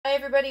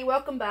everybody,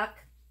 welcome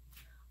back.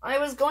 I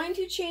was going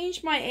to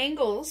change my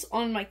angles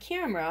on my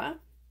camera,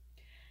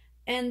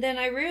 and then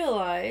I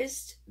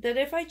realized that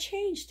if I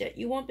changed it,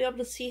 you won't be able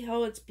to see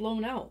how it's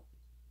blown out.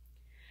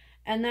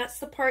 And that's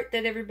the part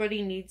that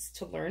everybody needs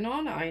to learn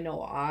on. I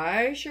know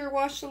I sure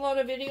watched a lot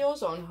of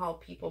videos on how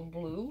people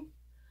blew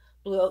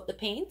out the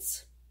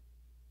paints.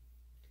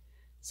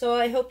 So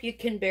I hope you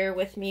can bear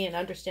with me and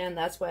understand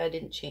that's why I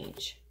didn't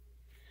change.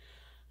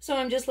 So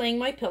I'm just laying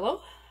my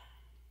pillow.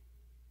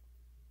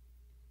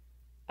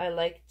 I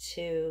like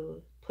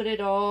to put it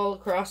all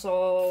across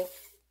all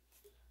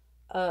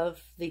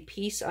of the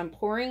piece I'm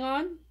pouring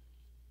on,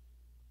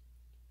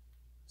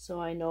 so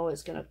I know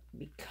it's going to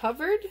be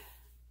covered.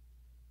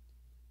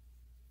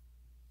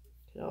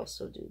 Could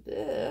also do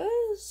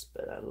this,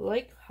 but I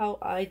like how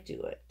I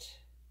do it.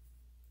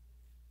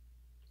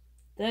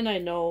 Then I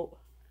know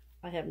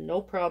I have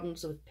no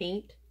problems with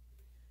paint,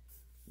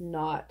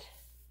 not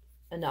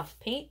enough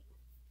paint.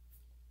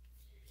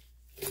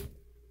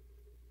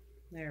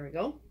 There we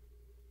go.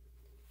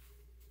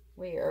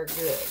 We are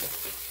good.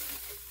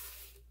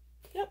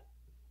 Yep.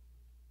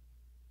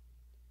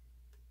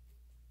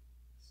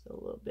 So a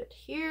little bit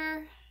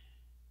here.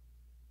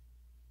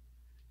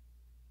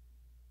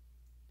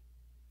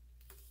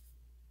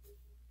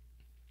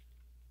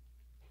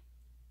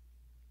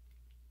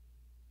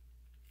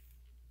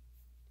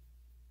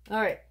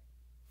 All right.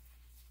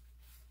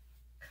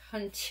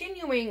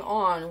 Continuing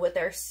on with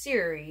our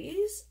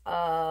series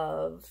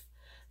of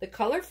the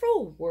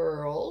colorful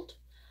world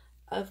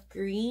of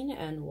green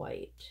and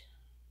white.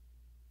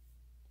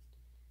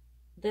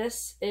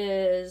 This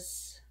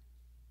is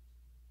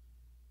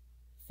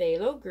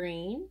phthalo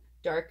green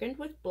darkened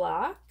with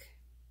black.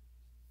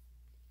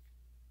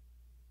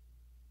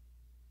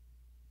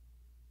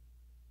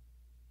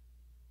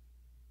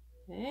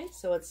 Okay,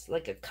 so it's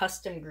like a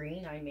custom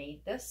green. I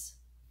made this.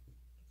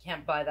 You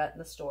can't buy that in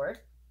the store.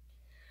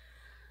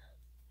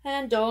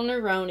 And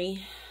Dalner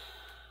Rowney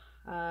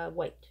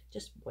white,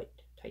 just white,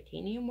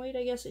 titanium white,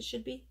 I guess it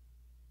should be.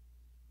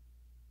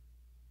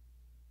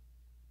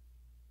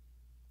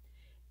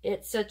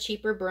 It's a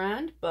cheaper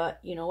brand, but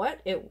you know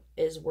what? It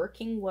is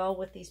working well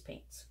with these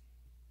paints.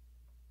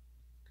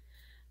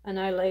 And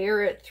I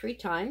layer it 3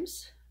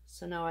 times.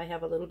 So now I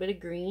have a little bit of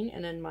green,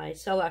 and then my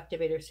cell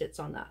activator sits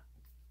on that.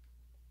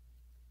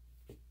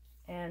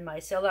 And my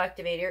cell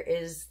activator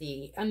is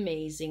the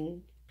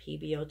amazing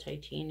Pebeo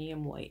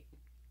titanium white.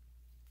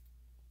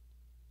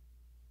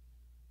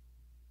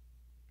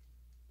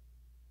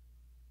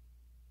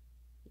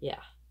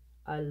 Yeah,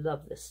 I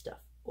love this stuff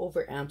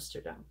over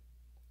Amsterdam.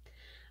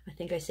 I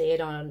think I say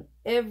it on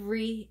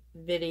every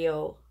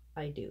video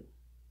I do.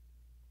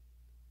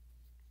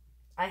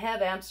 I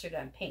have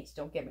Amsterdam paints,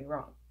 don't get me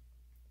wrong.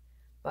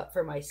 But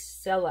for my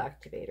cell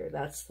activator,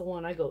 that's the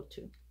one I go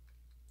to.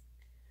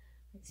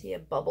 I see a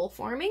bubble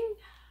forming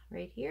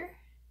right here.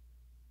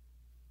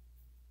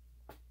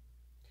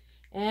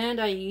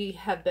 And I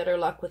have better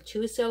luck with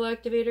 2 cell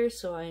activators,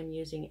 so I am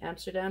using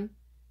Amsterdam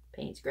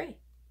Payne's Gray.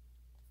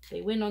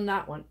 They win on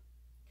that one.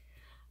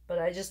 But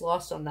I just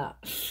lost on that.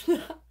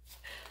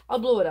 I'll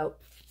blow it out.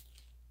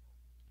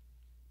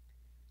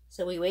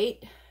 So we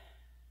wait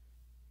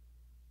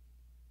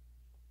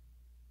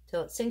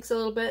till it sinks a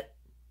little bit.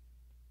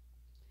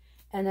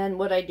 And then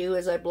what I do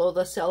is I blow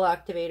the cell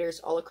activators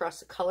all across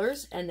the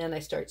colors, and then I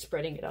start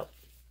spreading it out.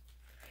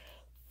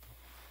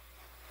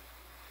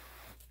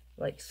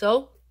 Like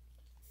so.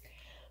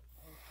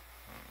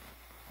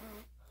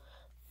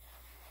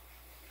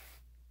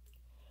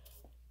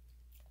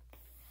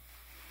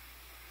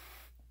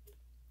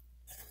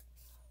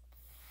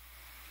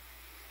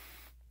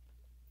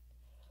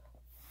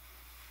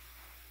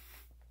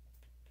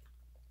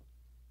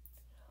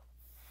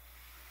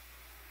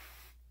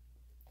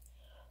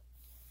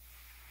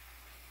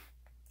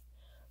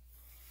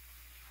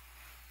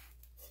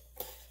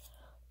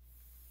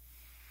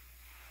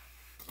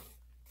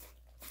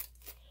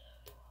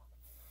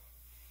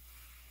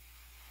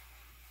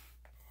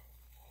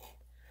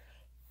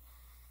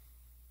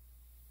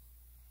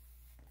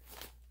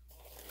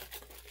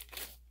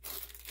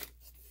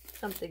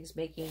 Something's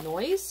making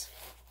noise.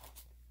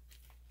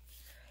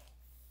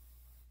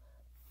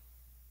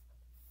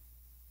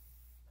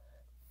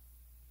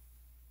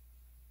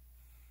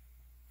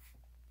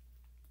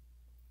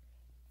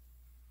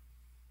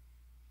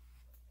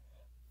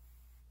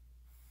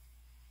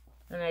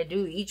 And I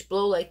do each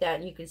blow like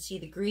that, and you can see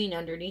the green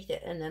underneath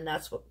it, and then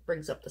that's what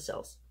brings up the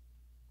cells.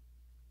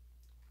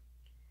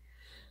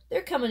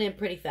 They're coming in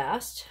pretty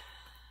fast.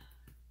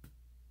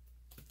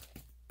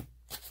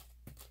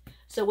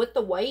 So with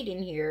the white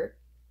in here,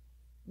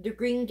 the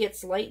green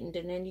gets lightened,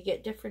 and then you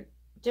get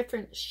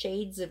different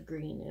shades of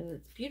green, and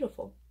it's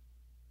beautiful.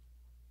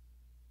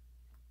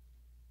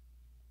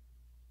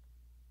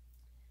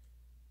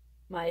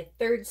 My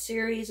 3rd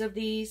series of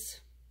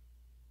these,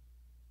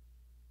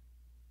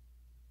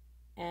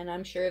 and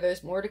I'm sure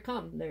there's more to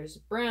come. There's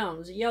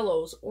browns,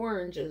 yellows,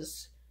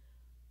 oranges,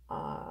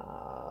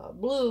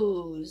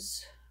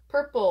 blues,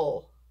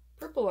 purple.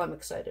 Purple I'm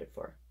excited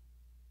for.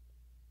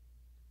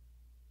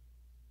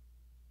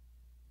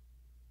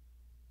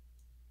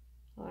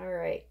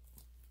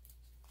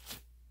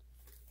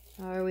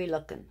 we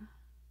looking?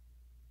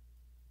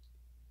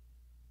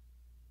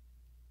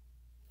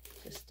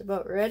 Just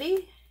about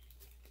ready.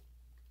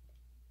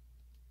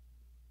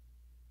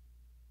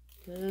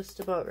 Just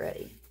about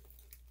ready.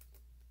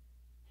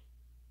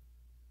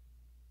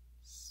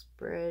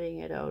 Spreading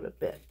it out a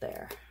bit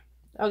there.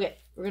 Okay,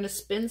 we're going to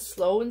spin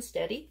slow and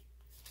steady.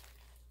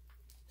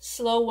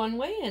 Slow one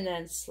way and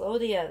then slow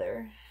the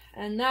other.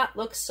 And that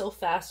looks so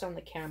fast on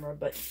the camera,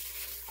 but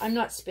I'm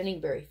not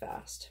spinning very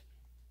fast.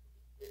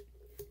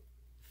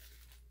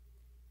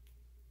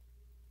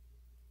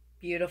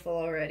 Beautiful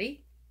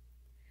already.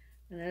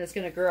 And then it's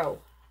going to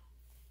grow.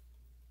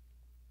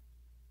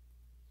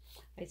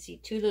 I see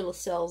two little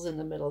cells in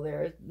the middle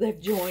there. They've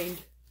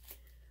joined.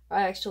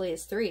 Actually,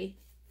 it's three.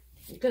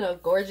 Look at how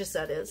gorgeous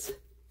that is.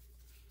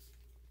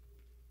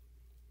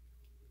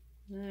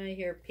 I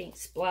hear paint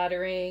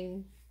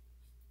splattering.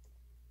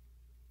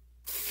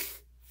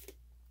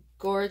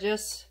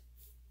 Gorgeous.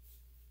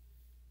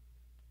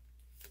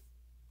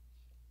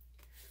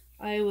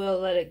 I will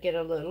let it get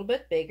a little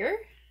bit bigger.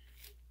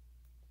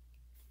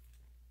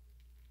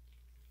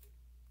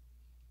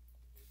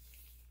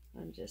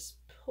 I'm just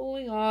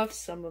pulling off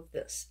some of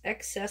this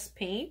excess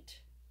paint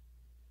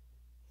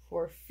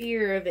for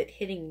fear of it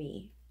hitting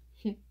me.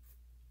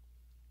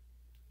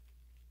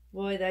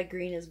 Boy, that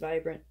green is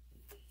vibrant.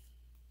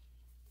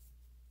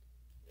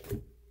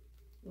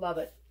 Love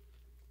it.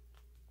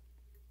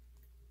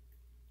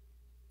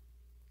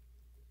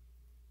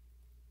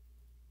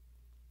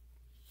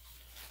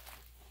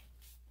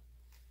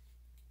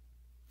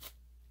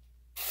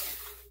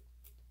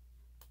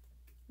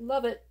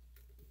 Love it.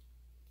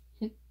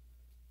 A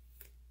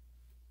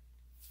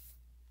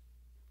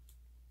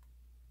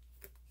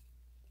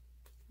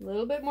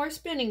little bit more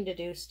spinning to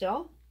do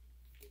still.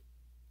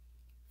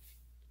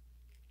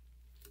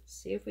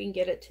 See if we can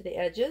get it to the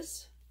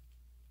edges.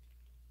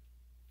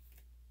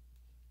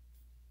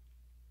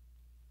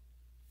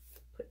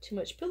 Put too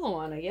much pillow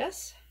on, I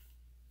guess.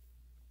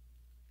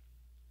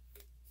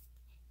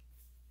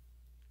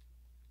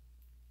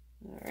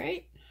 All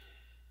right.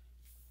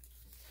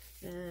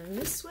 And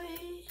this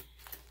way.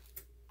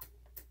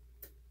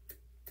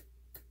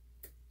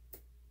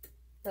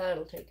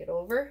 That'll take it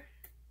over.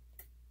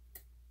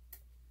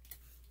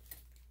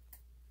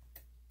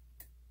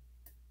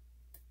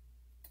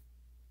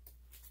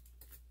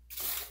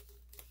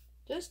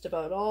 Just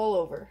about all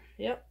over.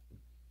 Yep.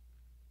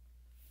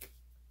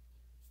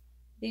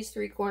 These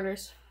three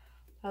corners.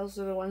 Those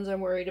are the ones I'm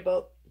worried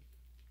about.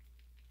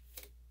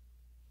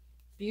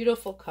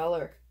 Beautiful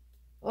color.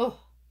 Oh,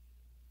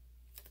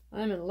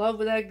 I'm in love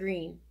with that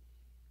green.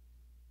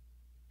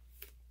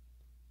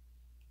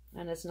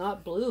 And it's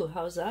not blue.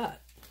 How's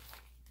that?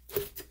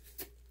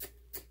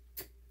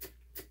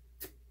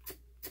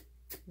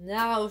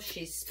 Now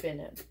she's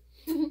spinning.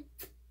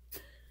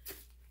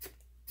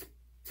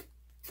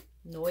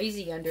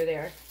 Noisy under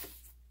there.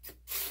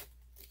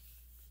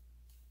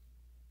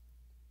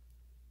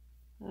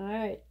 All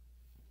right.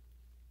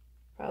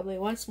 Probably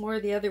once more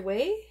the other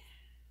way.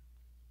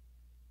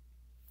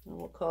 And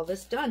we'll call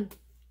this done.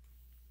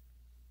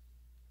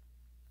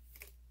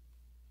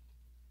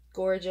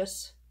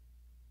 Gorgeous.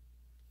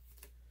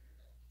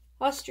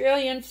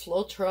 Australian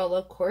Floetrol,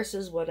 of course,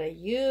 is what I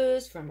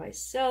use for my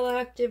cell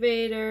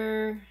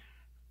activator.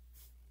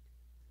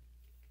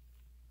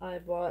 I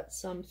bought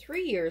some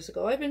 3 years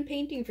ago. I've been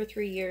painting for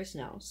 3 years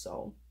now,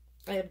 so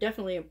I have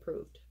definitely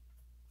improved.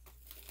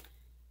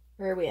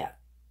 Where are we at?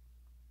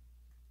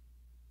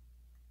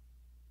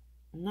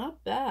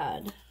 Not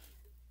bad.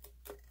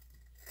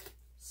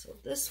 So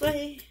this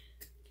way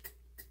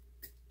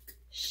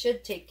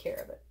should take care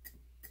of it.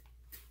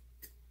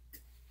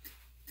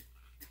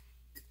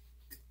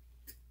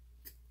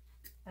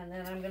 And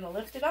then I'm going to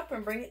lift it up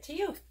and bring it to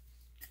you.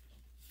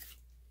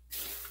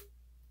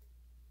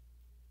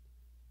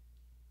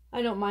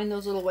 I don't mind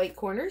those little white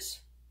corners.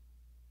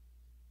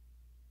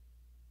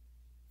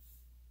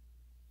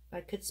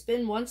 I could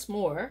spin once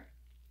more.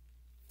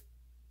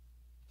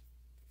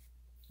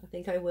 I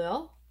think I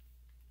will.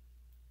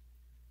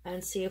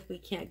 And see if we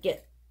can't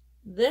get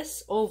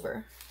this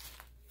over.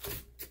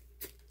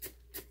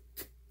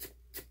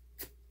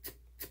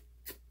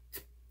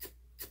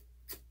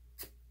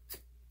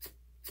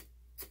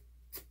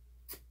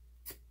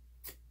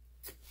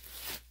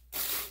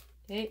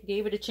 Okay,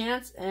 gave it a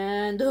chance,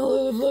 and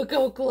oh, look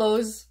how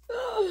close.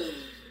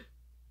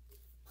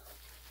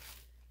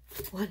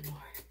 One more.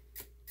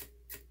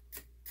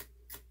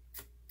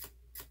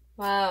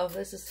 Wow,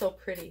 this is so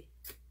pretty.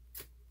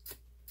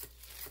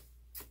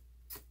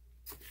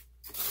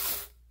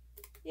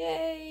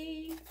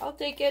 Yay, I'll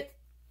take it.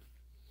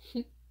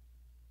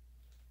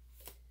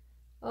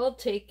 I'll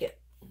take it.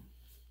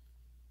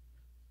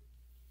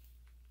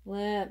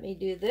 Let me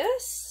do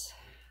this.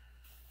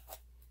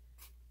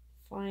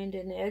 Find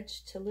an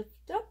edge to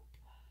lift up.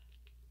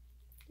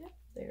 Yep,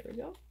 there we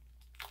go.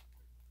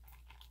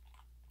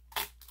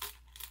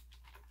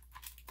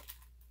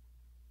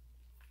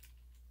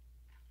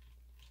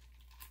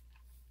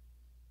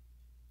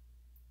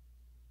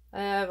 I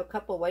have a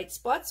couple white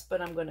spots,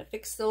 but I'm going to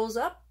fix those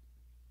up.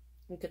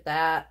 Look at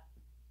that.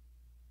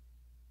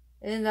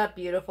 Isn't that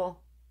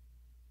beautiful?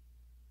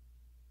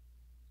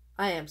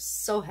 I am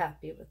so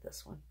happy with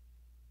this one.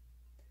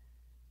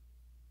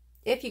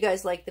 If you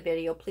guys like the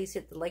video, please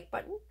hit the like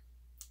button.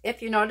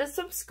 If you're not a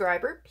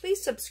subscriber,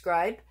 please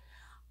subscribe.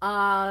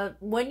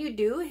 When you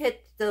do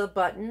hit the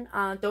button,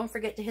 don't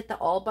forget to hit the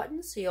all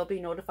button so you'll be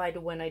notified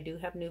when I do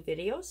have new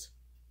videos.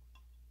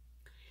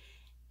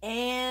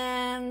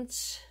 And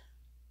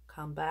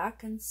come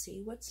back and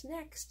see what's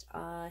next.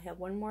 I have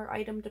one more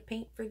item to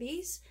paint for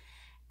these,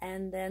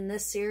 and then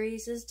this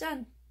series is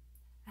done.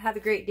 Have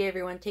a great day,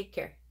 everyone. Take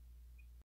care.